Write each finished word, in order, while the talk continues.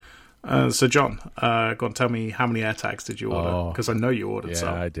So John, go on, tell me how many AirTags did you order? Because I know you ordered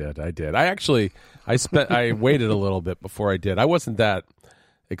some. Yeah, I did. I waited a little bit before I did. I wasn't that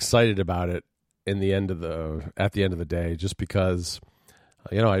excited about it at the end of the day, just because,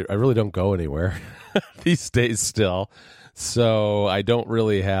 I really don't go anywhere these days still. So I don't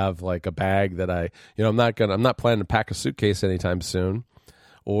really have like a bag that I'm not planning to pack a suitcase anytime soon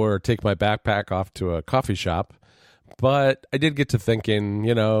or take my backpack off to a coffee shop. But I did get to thinking,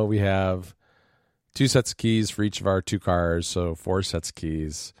 we have 2 sets of keys for each of our 2 cars, so 4 sets of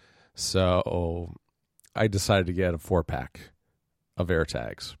keys. So I decided to get a 4-pack of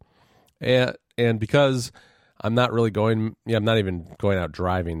AirTags. And because I'm not really I'm not even going out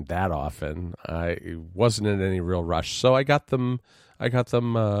driving that often, I wasn't in any real rush. So I got them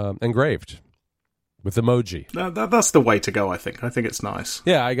engraved with emoji. That's the way to go, I think. I think it's nice.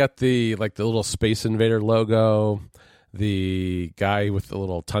 Yeah, I got the little Space Invader logo, the guy with the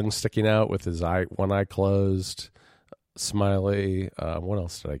little tongue sticking out with his one eye closed, smiley. What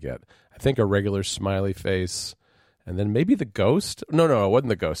else did I get? I think a regular smiley face, and then maybe the ghost. No, it wasn't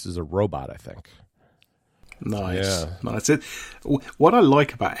the ghost. It was a robot, I think. Nice. What I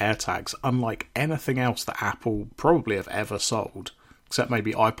like about AirTags, unlike anything else that Apple probably have ever sold, except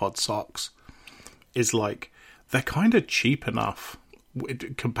maybe iPod socks, is like they're kind of cheap enough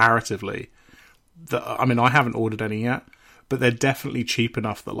comparatively that, I mean, I haven't ordered any yet, but they're definitely cheap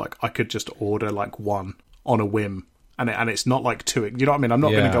enough that like I could just order like one on a whim, and it's not like too, you know what I mean? I'm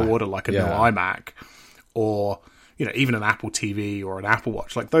not going to go order like a new iMac or even an Apple TV or an Apple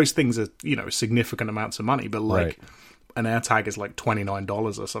Watch. Like those things are significant amounts of money, but like an AirTag is like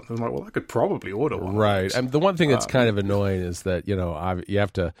 $29 or something. I'm like, well, I could probably order one. Right. And the one thing that's kind of annoying is that, you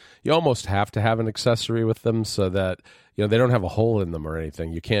almost have to have an accessory with them so that, they don't have a hole in them or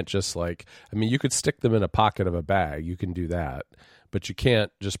anything. You can't just you could stick them in a pocket of a bag. You can do that. But you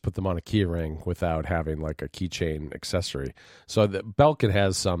can't just put them on a key ring without having like a keychain accessory. So Belkin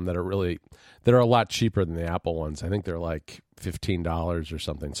has some that are a lot cheaper than the Apple ones. I think they're like $15 or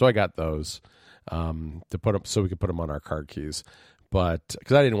something. So I got those to put up so we could put them on our car keys. But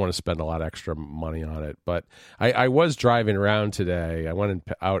because I didn't want to spend a lot of extra money on it. But I was driving around today. I went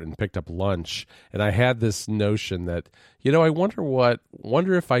out and picked up lunch, and I had this notion that I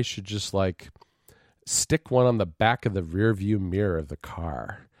wonder if I should just stick one on the back of the rear view mirror of the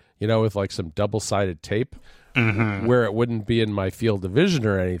car, with like some double-sided tape, where it wouldn't be in my field of vision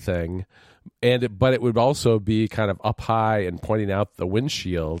or anything, but it would also be kind of up high and pointing out the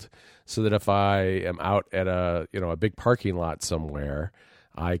windshield, so that if I am out at a big parking lot somewhere,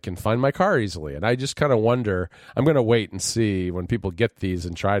 I can find my car easily. And I just kind of wonder, I'm going to wait and see when people get these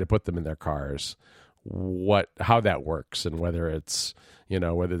and try to put them in their cars, how that works, and whether it's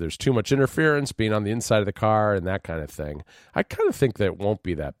whether there's too much interference being on the inside of the car and that kind of thing. I kind of think that it won't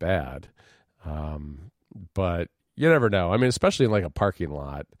be that bad. But you never know. I mean, especially in like a parking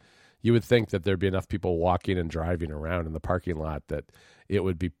lot, you would think that there'd be enough people walking and driving around in the parking lot that it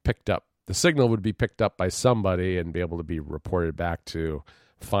would be picked up. The signal would be picked up by somebody and be able to be reported back to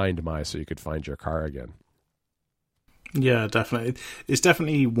Find My, so you could find your car again. Yeah, definitely. It's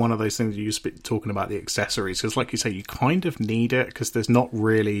definitely one of those things you used to be talking about, the accessories, because like you say, you kind of need it because there's not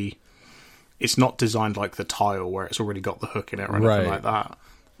really, it's not designed like the Tile where it's already got the hook in it or anything like that.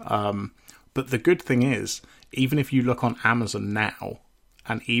 But the good thing is, even if you look on Amazon now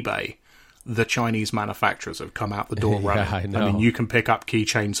and eBay, the Chinese manufacturers have come out the door running. I mean, you can pick up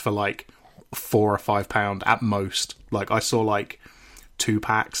keychains for like £4 or £5 at most. Like I saw like 2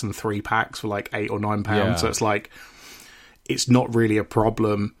 packs and 3 packs for like £8 or £9. Yeah. So it's like, it's not really a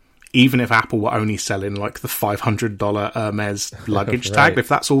problem, even if Apple were only selling like the $500 Hermes luggage tag. If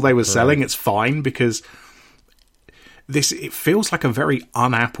that's all they were selling, it's fine, because it feels like a very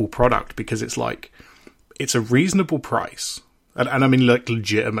un-Apple product, because it's like, it's a reasonable price. And I mean, like,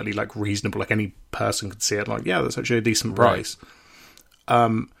 legitimately, like, reasonable. Like, any person could see it, like, yeah, that's actually a decent price.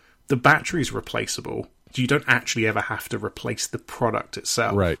 The battery's replaceable. You don't actually ever have to replace the product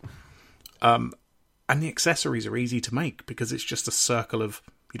itself. Right. And the accessories are easy to make, because it's just a circle of,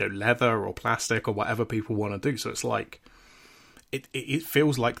 leather or plastic or whatever people want to do. So it's like, it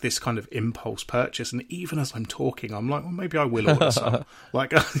feels like this kind of impulse purchase. And even as I'm talking, I'm like, well, maybe I will order some.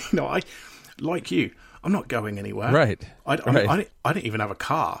 Like, like you, I'm not going anywhere. Right. I don't even have a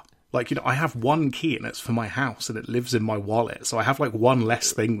car. Like, I have one key and it's for my house and it lives in my wallet. So I have like one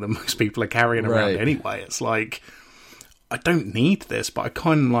less thing than most people are carrying around anyway. It's like, I don't need this, but I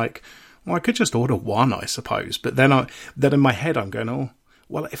kind of like, well, I could just order one, I suppose. But then in my head, I'm going, oh,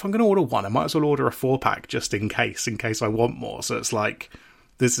 well, if I'm going to order one, I might as well order a 4-pack just in case I want more. So it's like,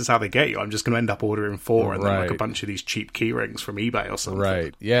 this is how they get you. I'm just going to end up ordering 4 and then like Right. a bunch of these cheap key rings from eBay or something.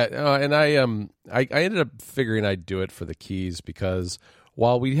 Right. Yeah. And I ended up figuring I'd do it for the keys because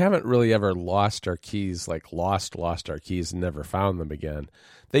while we haven't really ever lost our keys, like lost our keys and never found them again,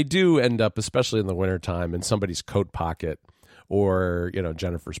 they do end up, especially in the wintertime, in somebody's coat pocket or,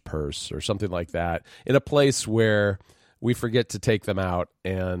 Jennifer's purse or something like that, in a place where we forget to take them out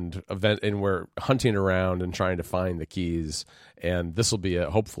and we're hunting around and trying to find the keys. And this will be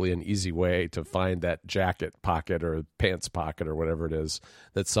hopefully an easy way to find that jacket pocket or pants pocket or whatever it is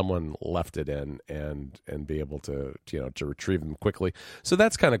that someone left it in and be able to, to retrieve them quickly. So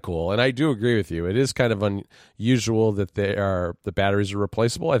that's kind of cool. And I do agree with you. It is kind of unusual that the batteries are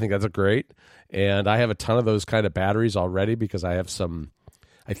replaceable. I think that's great. And I have a ton of those kind of batteries already because I have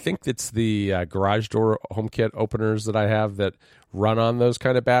I think it's the garage door HomeKit openers that I have that run on those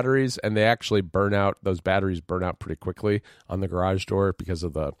kind of batteries, and they actually burn out. Those batteries burn out pretty quickly on the garage door because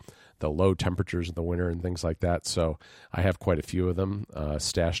of the low temperatures in the winter and things like that. So I have quite a few of them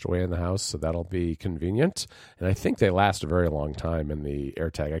stashed away in the house, so that'll be convenient. And I think they last a very long time in the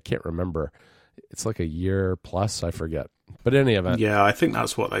AirTag. I can't remember. It's like a year plus, I forget. But in any event. Yeah, I think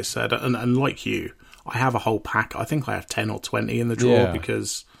that's what they said. And like you, I have a whole pack. I think I have 10 or 20 in the drawer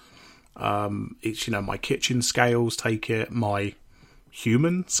because it's, my kitchen scales take it, my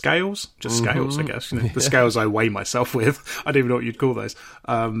human scales, just scales, I guess. The scales I weigh myself with. I don't even know what you'd call those.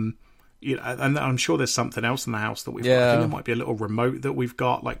 And I'm sure there's something else in the house that we've got. I think there might be a little remote that we've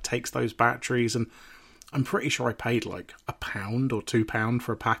got, like takes those batteries, and I'm pretty sure I paid like £1 or £2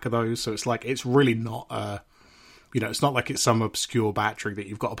 for a pack of those. So it's like, it's really not it's not like it's some obscure battery that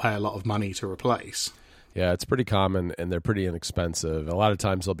you've got to pay a lot of money to replace. Yeah, it's pretty common, and they're pretty inexpensive. A lot of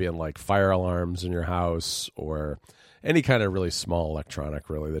times they'll be in like fire alarms in your house or any kind of really small electronic,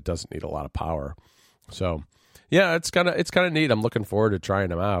 really, that doesn't need a lot of power. So, yeah, it's kind of neat. I'm looking forward to trying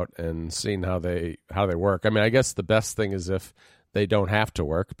them out and seeing how they work. I mean, I guess the best thing is if they don't have to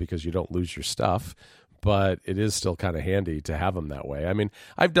work because you don't lose your stuff. But it is still kind of handy to have them that way. I mean,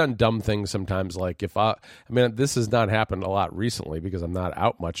 I've done dumb things sometimes, like this has not happened a lot recently because I'm not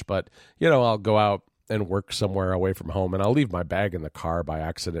out much, but, I'll go out and work somewhere away from home, and I'll leave my bag in the car by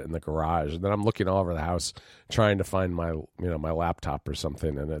accident in the garage, and then I'm looking all over the house trying to find my laptop or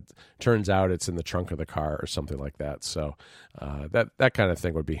something, and it turns out it's in the trunk of the car or something like that. So that kind of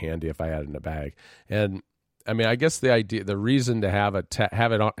thing would be handy if I had it in a bag. And I mean, I guess the reason to have it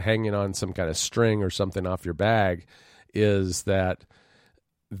hanging on some kind of string or something off your bag is that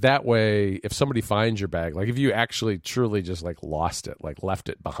way, if somebody finds your bag, like if you actually truly just like lost it, like left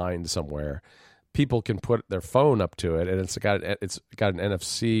it behind somewhere, people can put their phone up to it, and it's got an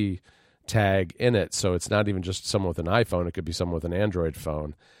NFC tag in it, so it's not even just someone with an iPhone; it could be someone with an Android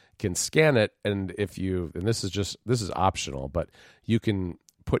phone. Can scan it, and this is optional, but you can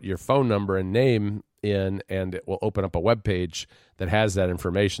put your phone number and name in, and it will open up a web page that has that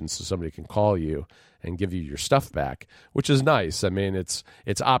information, so somebody can call you and give you your stuff back, which is nice. I mean, it's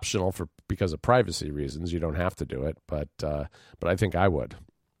optional because of privacy reasons. You don't have to do it, but I think I would.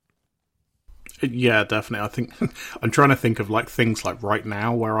 Yeah, definitely. I think I'm trying to think of like things like right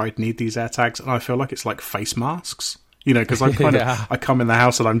now where I'd need these AirTags, and I feel like it's like face masks. Because I I come in the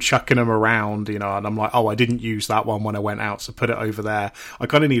house and I'm chucking them around, and I'm like, oh, I didn't use that one when I went out, so put it over there. I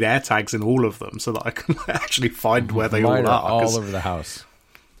kind of need AirTags in all of them so that I can actually find where they all are. All over the house.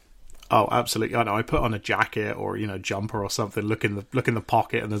 Oh, absolutely. I know. I put on a jacket or jumper or something. Look in the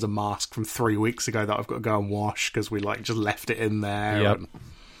pocket, and there's a mask from 3 weeks ago that I've got to go and wash because we just left it in there. Yep.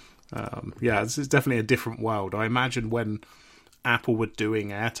 And, this is definitely a different world. I imagine when Apple were doing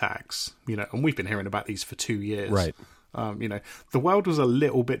AirTags, and we've been hearing about these for 2 years. Right. The world was a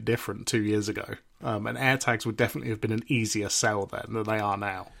little bit different 2 years ago, and AirTags would definitely have been an easier sell then than they are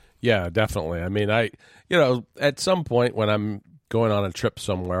now. Yeah, definitely. I mean, at some point when I'm going on a trip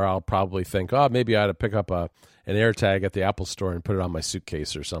somewhere, I'll probably think, oh, maybe I ought to pick up an AirTag at the Apple store and put it on my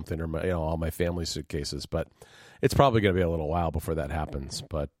suitcase or something, or all my family suitcases. But it's probably going to be a little while before that happens.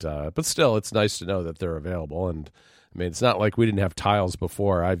 But still, it's nice to know that they're available. And I mean, it's not like we didn't have Tiles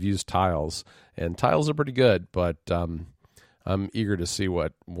before. I've used Tiles, and Tiles are pretty good. But I'm eager to see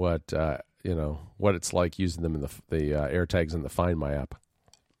what it's like using them in the AirTags in the Find My app.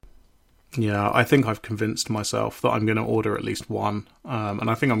 Yeah, I think I've convinced myself that I'm going to order at least one, and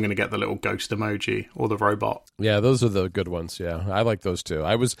I think I'm going to get the little ghost emoji or the robot. Yeah, those are the good ones. Yeah, I like those too.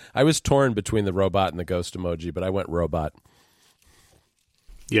 I was torn between the robot and the ghost emoji, but I went robot.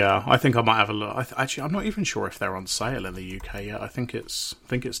 Yeah, I think I might have a look. Actually, I'm not even sure if they're on sale in the UK yet. I think it's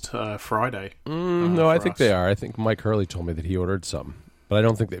Friday. No, I think they are. I think Mike Hurley told me that he ordered some, but I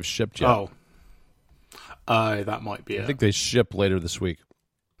don't think they've shipped yet. Oh, that might be it. I think they ship later this week.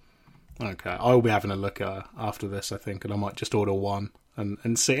 Okay, I'll be having a look after this, I think, and I might just order one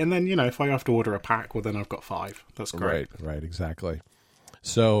and see. And then, if I have to order a pack, well, then I've got 5. That's great. Right, exactly.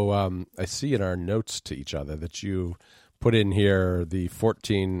 So I see in our notes to each other that you put in here the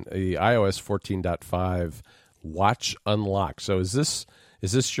iOS 14.5 watch unlock. So is this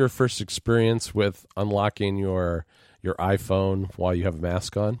your first experience with unlocking your iPhone while you have a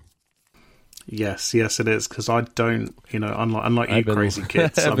mask on? Yes, it is, because I don't, unlike you crazy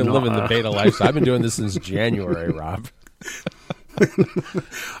kids. I've been living the beta life, so I've been doing this since January, Rob.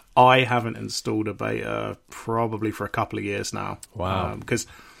 I haven't installed a beta probably for a couple of years now. Wow. Because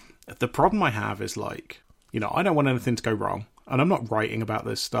the problem I have is, I don't want anything to go wrong. And I'm not writing about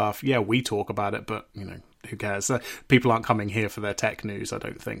this stuff. Yeah, we talk about it, but, who cares? People aren't coming here for their tech news, I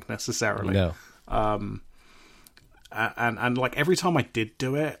don't think, necessarily. No. And every time I did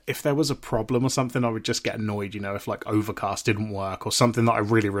do it, if there was a problem or something, I would just get annoyed, if Overcast didn't work or something that I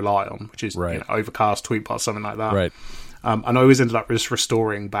really rely on, which is Overcast, Tweetbot, something like that. Right. And I always ended up just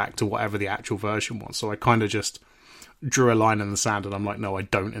restoring back to whatever the actual version was. So I kind of just drew a line in the sand and I'm like, no, I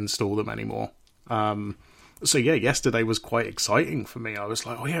don't install them anymore. So yeah, yesterday was quite exciting for me. I was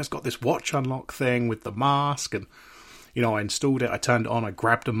like, oh yeah, it's got this watch unlock thing with the mask, and I installed it, I turned it on, I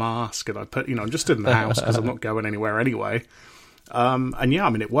grabbed a mask, and I put, I'm just in the house because I'm not going anywhere anyway. And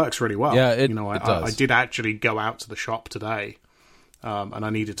yeah, it works really well. Yeah, it does. I did actually go out to the shop today, and I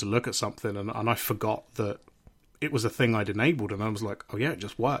needed to look at something, and I forgot that it was a thing I'd enabled, and I was like, oh yeah, it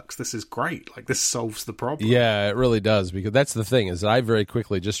just works. This is great. This solves the problem. Yeah, it really does, because that's the thing, is that I very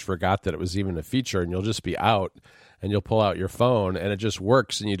quickly just forgot that it was even a feature, and you'll just be out, and you'll pull out your phone, and it just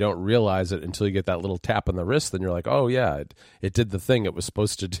works, and you don't realize it until you get that little tap on the wrist, then you're like, oh, yeah, it did the thing it was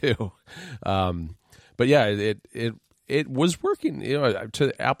supposed to do. But yeah, it was working,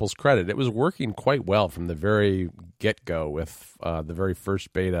 to Apple's credit, it was working quite well from the very get-go with the very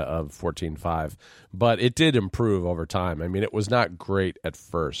first beta of 14.5, but it did improve over time. It was not great at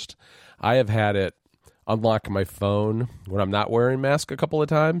first. I have had it unlock my phone when I'm not wearing a mask a couple of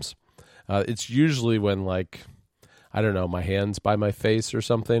times. It's usually when, I don't know, my hand's by my face or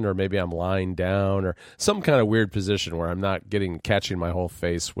something, or maybe I'm lying down or some kind of weird position where I'm not catching my whole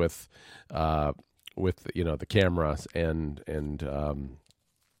face with the camera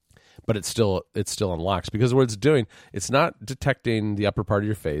but it still unlocks, because what it's doing, it's not detecting the upper part of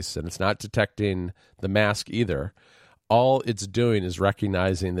your face, and it's not detecting the mask either. All it's doing is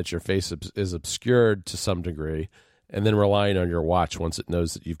recognizing that your face is obscured to some degree, and then relying on your watch once it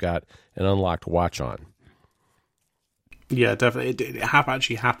knows that you've got an unlocked watch on. Yeah, definitely. It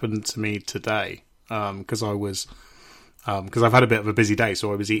actually happened to me today, because because I've had a bit of a busy day,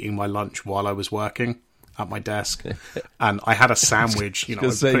 so I was eating my lunch while I was working at my desk, and I had a sandwich. I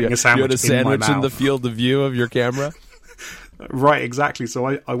was putting a sandwich you had a sandwich in my mouth. In the field of view of your camera. Right, exactly. So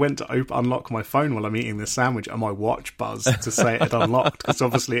I went to unlock my phone while I'm eating this sandwich, and my watch buzzed to say it had unlocked, because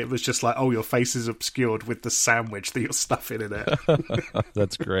obviously it was just like, oh, your face is obscured with the sandwich that you're stuffing in it.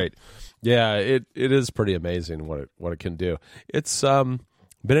 That's great. Yeah, it is pretty amazing what it can do. It's been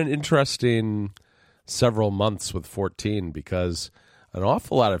an interesting several months with 14, because an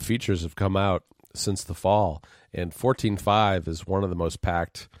awful lot of features have come out since the fall, and 14.5 is one of the most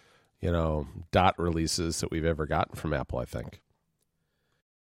packed dot releases that we've ever gotten from Apple, I think.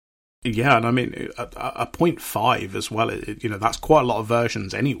 Yeah, and a 0.5 as well, that's quite a lot of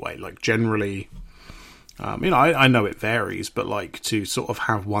versions anyway. Generally, I know it varies, but to sort of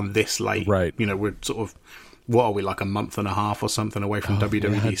have one this late, right? We're sort of, what are we, a month and a half or something away from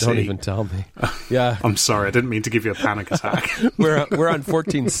WWDC? Yeah, don't even tell me. Yeah. I'm sorry, I didn't mean to give you a panic attack. We're on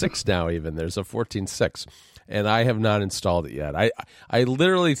 14.6 now, even. There's a 14.6. And I have not installed it yet. I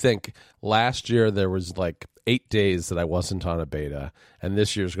literally think last year there was 8 days that I wasn't on a beta, and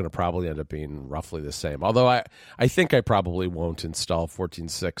this year's going to probably end up being roughly the same. Although I think I probably won't install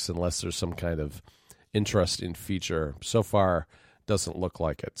 14.6 unless there's some kind of interesting feature. So far, doesn't look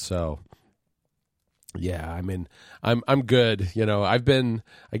like it. So yeah, I'm good. I've been,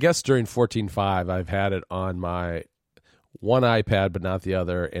 I guess during 14.5, I've had it on my one iPad, but not the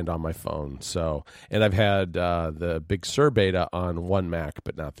other, and on my phone. So, and I've had the Big Sur beta on one Mac,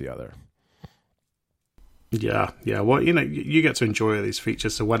 but not the other. Yeah. Well, you get to enjoy these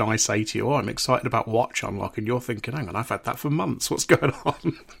features. So when I say to you, "Oh, I'm excited about Watch Unlock," and you're thinking, "Hang on, I've had that for months. What's going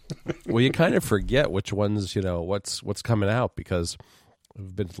on?" Well, you kind of forget which ones, what's coming out, because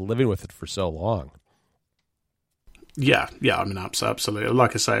we've been living with it for so long. Yeah, absolutely.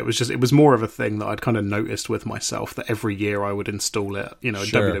 Like I say, it was more of a thing that I'd kind of noticed with myself, that every year I would install it. Sure.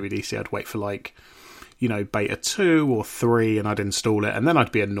 At WWDC, I'd wait for beta 2 or 3, and I'd install it, and then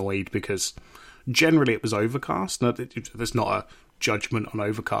I'd be annoyed because generally it was Overcast. There's not judgment on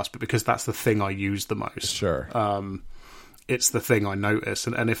Overcast, but because that's the thing I use the most. Sure. It's the thing I notice,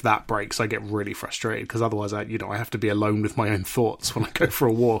 and if that breaks, I get really frustrated, because otherwise I have to be alone with my own thoughts when I go for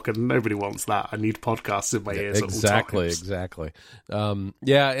a walk, and nobody wants that. I need podcasts in my ears at all times. Exactly.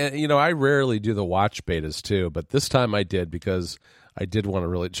 Yeah, and, I rarely do the watch betas too, but this time I did, because I did want to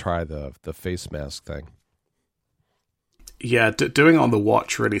really try the face mask thing. Yeah, doing it on the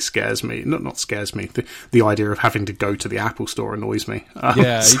watch really scares me. Not scares me. The idea of having to go to the Apple Store annoys me.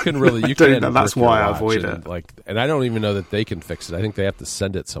 Yeah, you can really. You can. That's why I avoid it. And I don't even know that they can fix it. I think they have to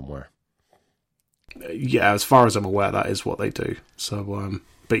send it somewhere. Yeah, as far as I'm aware, that is what they do. So,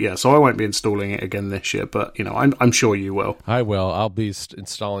 but yeah, so I won't be installing it again this year. But I'm sure you will. I will. I'll be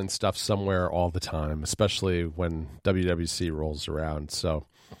installing stuff somewhere all the time, especially when WWC rolls around. So.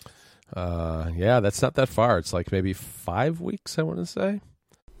 Yeah, that's not that far. It's like maybe 5 weeks, I want to say.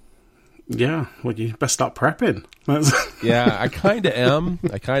 Yeah, well, you best start prepping. Yeah, I kind of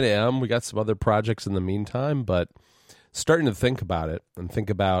am. We got some other projects in the meantime, but starting to think about it and think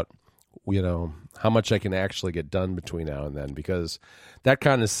about, how much I can actually get done between now and then, because that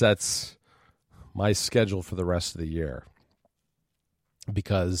kind of sets my schedule for the rest of the year.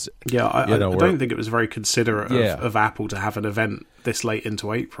 Because I don't think it was very considerate of Apple to have an event this late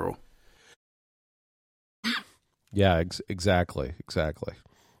into April. Yeah, exactly.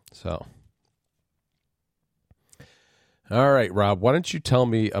 So, all right, Rob, why don't you tell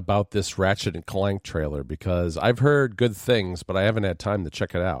me about this Ratchet and Clank trailer? Because I've heard good things, but I haven't had time to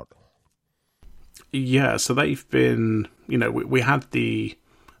check it out. Yeah, so they've been, we had the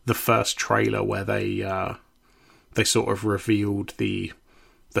first trailer where they sort of revealed the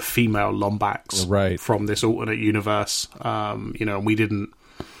female Lombax from this alternate universe. And we didn't.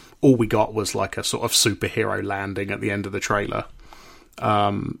 All we got was like a sort of superhero landing at the end of the trailer.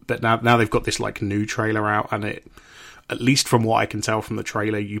 But now they've got this like new trailer out, and it, at least from what I can tell from the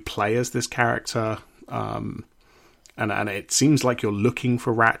trailer, you play as this character. And it seems like you're looking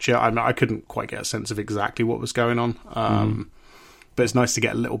for Ratchet. I couldn't quite get a sense of exactly what was going on. But it's nice to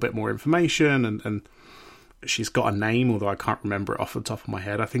get a little bit more information, and she's got a name, although I can't remember it off the top of my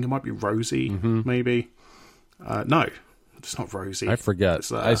head. I think it might be Rosie, maybe. No, it's not Rosie. I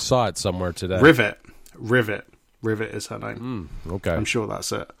forget. I saw it somewhere today. Rivet is her name. Okay. I'm sure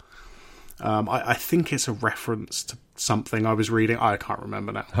that's it. I think it's a reference to something I was reading. I can't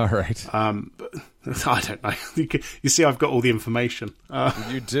remember now. All right. But I don't know. You see, I've got all the information.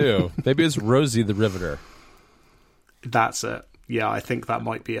 You do. Maybe it's Rosie the Riveter. That's it. Yeah, I think that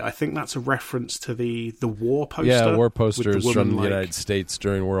might be it. I think that's a reference to the war poster. Yeah, war posters from the United States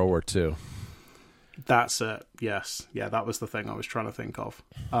during World War II. That's it, yes. Yeah, that was the thing I was trying to think of.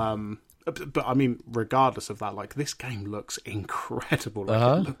 But I mean, regardless of that, like, this game looks incredible.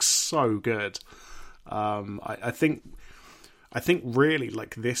 Like, it looks so good. I think really,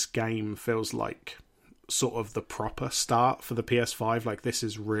 like, this game feels like sort of the proper start for the PS5. Like, this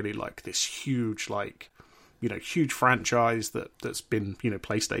is really like this huge, like, huge franchise that's been,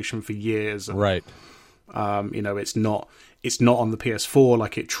 PlayStation for years. And, right. It's not on the PS4.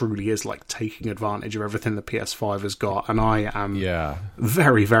 Like, it truly is like taking advantage of everything the PS5 has got, and I am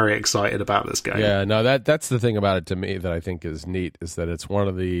very, very excited about this game. Yeah, no, that's the thing about it to me that I think is neat, is that it's one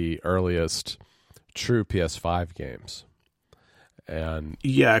of the earliest true PS5 games. And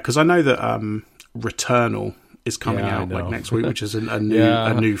yeah, because I know that Returnal is coming out like next week, which is a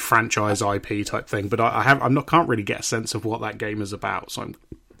new franchise IP type thing. But can't really get a sense of what that game is about, so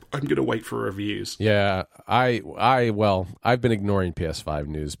I'm going to wait for reviews. Yeah, I've been ignoring PS5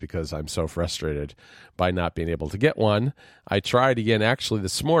 news because I'm so frustrated by not being able to get one. I tried again actually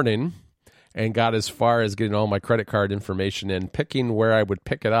this morning and got as far as getting all my credit card information in, picking where I would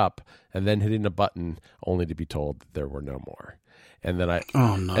pick it up, and then hitting a button only to be told that there were no more. And then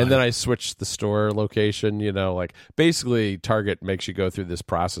I switched the store location, like basically Target makes you go through this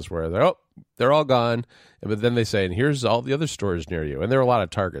process where they're all gone. But then they say, and here's all the other stores near you. And there are a lot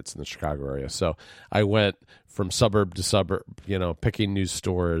of Targets in the Chicago area. So I went from suburb to suburb, picking new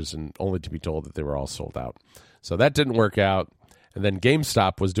stores, and only to be told that they were all sold out. So that didn't work out. And then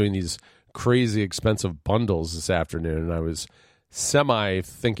GameStop was doing these crazy expensive bundles this afternoon, and I was semi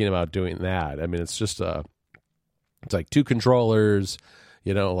thinking about doing that. I mean, it's just it's like 2 controllers,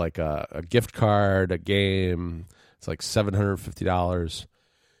 like a gift card, a game. It's like $750.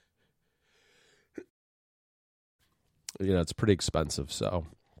 It's pretty expensive. So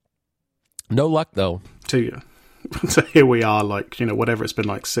no luck though. So here we are, like, whatever, it's been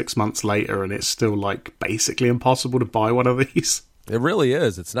like 6 months later, and it's still like basically impossible to buy one of these. It really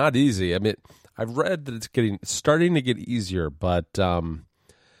is. It's not easy. I mean, I've read that it's starting to get easier, but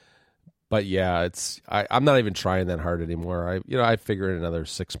But yeah, I'm not even trying that hard anymore. I figure in another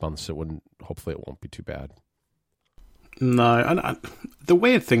 6 months hopefully it won't be too bad. No, and the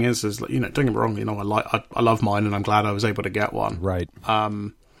weird thing is don't get me wrong, I love mine, and I'm glad I was able to get one. Right.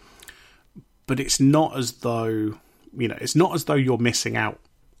 But it's not as though you're missing out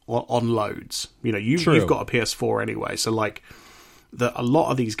on loads. You've got a PS4 anyway, so like a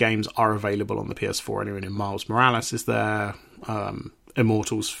lot of these games are available on the PS4 anyway. And Miles Morales is there,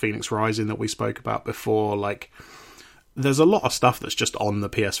 Immortals Phoenix Rising that we spoke about before. Like, there's a lot of stuff that's just on the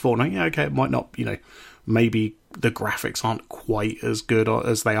PS4. Now, yeah, okay, it might not, maybe the graphics aren't quite as good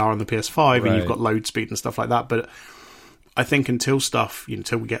as they are on the PS5, and you've got load speed and stuff like that. But I think until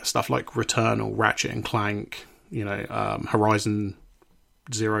we get stuff like Returnal, Ratchet and Clank, Horizon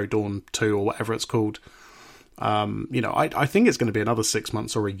Zero Dawn 2 or whatever it's called, I think it's going to be another 6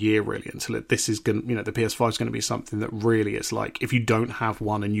 months or a year really until the PS5 is going to be something that really is like, if you don't have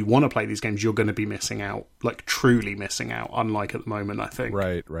one and you want to play these games, you're going to be missing out, like truly missing out, unlike at the moment, I think.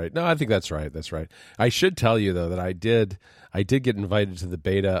 Right. No, I think that's right. I should tell you though that I did get invited to the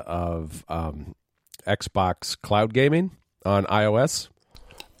beta of Xbox Cloud Gaming on iOS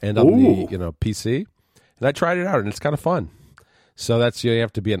and on the PC, and I tried it out and it's kind of fun. So that's, you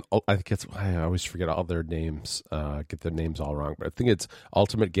have to be I always forget all their names, get their names all wrong, but I think it's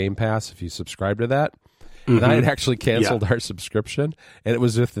Ultimate Game Pass if you subscribe to that. Mm-hmm. And I had actually canceled our subscription, and it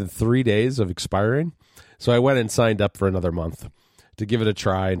was within 3 days of expiring. So I went and signed up for another month to give it a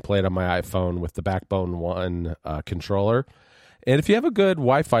try and play it on my iPhone with the Backbone One controller. And if you have a good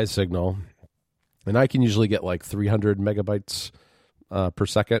Wi-Fi signal, and I can usually get like 300 megabytes per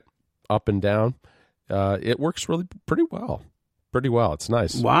second up and down, it works really pretty well. It's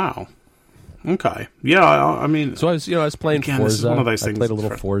nice. Wow. Okay. Yeah, I mean, so I was playing Forza. This is one of those things. I played a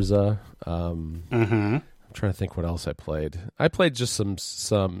little Forza. I'm trying to think what else I played. I played just some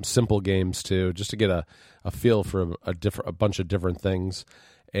simple games too, just to get a feel for a bunch of different things.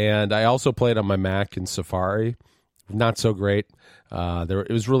 And I also played on my Mac in Safari. Not so great.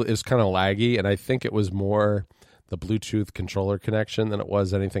 It was kind of laggy, and I think it was more the Bluetooth controller connection than it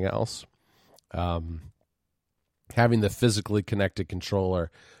was anything else. Having the physically connected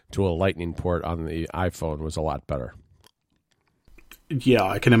controller to a lightning port on the iPhone was a lot better. Yeah,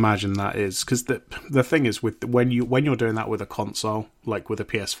 I can imagine that is, because the thing is with when you're doing that with a console, like with a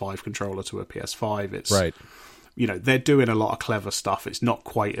PS5 controller to a PS5, it's right. They're doing a lot of clever stuff. It's not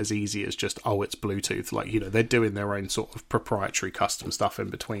quite as easy as just, it's Bluetooth. Like, they're doing their own sort of proprietary custom stuff in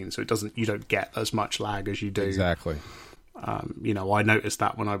between, so you don't get as much lag as you do. Exactly. I noticed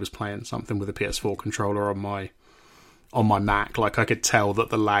that when I was playing something with a PS4 controller on my Mac. Like, I could tell that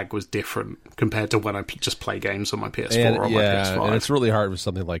the lag was different compared to when I just play games on my PS4 or on my PS5. And it's really hard with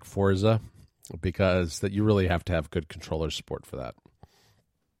something like Forza because that you really have to have good controller support for that.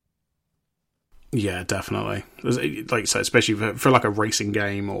 Yeah, definitely. Like you said, especially for like a racing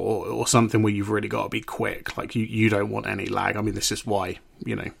game or something where you've really got to be quick. Like, you don't want any lag. I mean, this is why,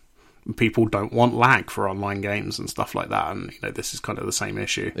 people don't want lag for online games and stuff like that. And, this is kind of the same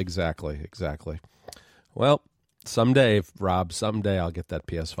issue. Exactly. Well, someday, Rob, I'll get that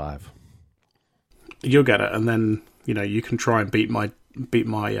PS5. You'll get it, and then, you can try and beat my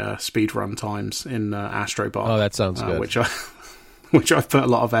speed run times in Astro Bot. Oh, that sounds good. Which I've put a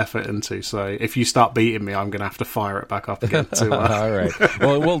lot of effort into. So if you start beating me, I'm going to have to fire it back up again. All right.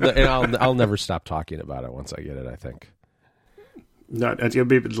 Well, I'll never stop talking about it once I get it, I think. No, it'll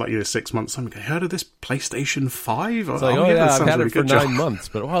be like 6 months. I'm going, heard of this PlayStation 5? It's like, I've had it for 9 months,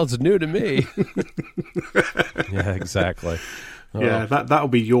 but it's new to me. Yeah, exactly. Yeah, that'll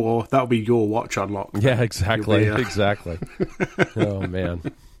be your watch unlock. Yeah, exactly. Exactly. Oh man.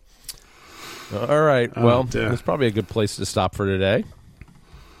 All right. Well, it's probably a good place to stop for today.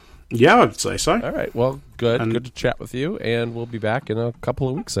 Yeah, I'd say so. All right. Well, good. Good to chat with you, and we'll be back in a couple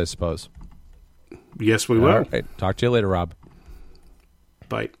of weeks, I suppose. Yes, we will. All right. Talk to you later, Rob.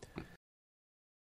 Bye.